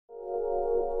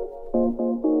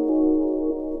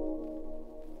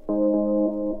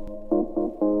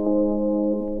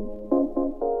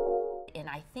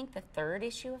third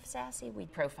issue of Sassy, we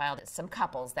profiled some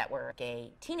couples that were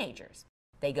gay teenagers.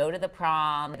 They go to the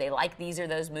prom, they like these or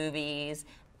those movies,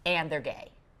 and they're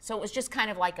gay. So it was just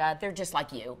kind of like they're just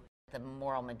like you. The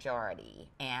moral majority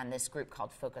and this group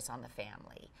called Focus on the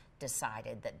Family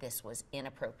decided that this was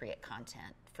inappropriate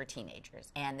content for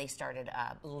teenagers. And they started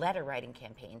a letter writing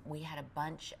campaign. We had a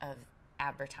bunch of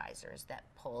advertisers that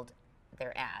pulled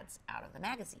their ads out of the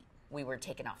magazine. We were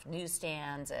taken off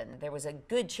newsstands, and there was a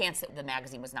good chance that the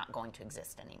magazine was not going to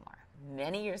exist anymore.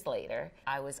 Many years later,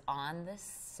 I was on the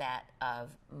set of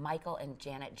Michael and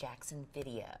Janet Jackson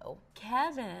video.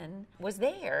 Kevyn was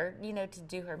there, you know, to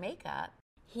do her makeup.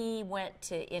 He went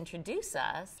to introduce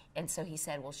us, and so he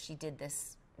said, well, she did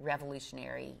this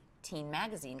revolutionary teen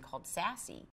magazine called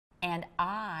Sassy. And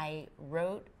I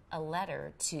wrote a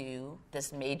letter to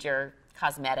this major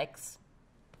cosmetics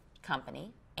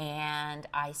company, and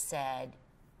I said,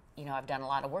 you know, I've done a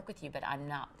lot of work with you, but I'm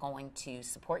not going to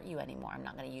support you anymore. I'm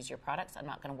not going to use your products. I'm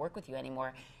not going to work with you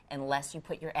anymore unless you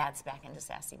put your ads back into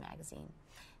Sassy Magazine.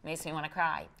 It makes me want to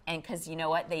cry. And because you know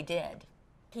what? They did.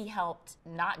 He helped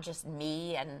not just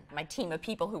me and my team of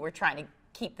people who were trying to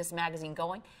keep this magazine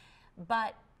going,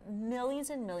 but millions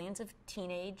and millions of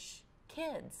teenage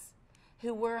kids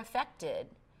who were affected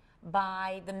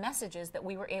by the messages that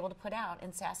we were able to put out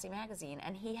in Sassy Magazine.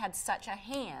 And he had such a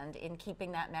hand in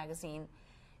keeping that magazine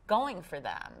going for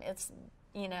them. It's,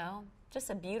 you know,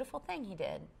 just a beautiful thing he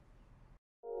did.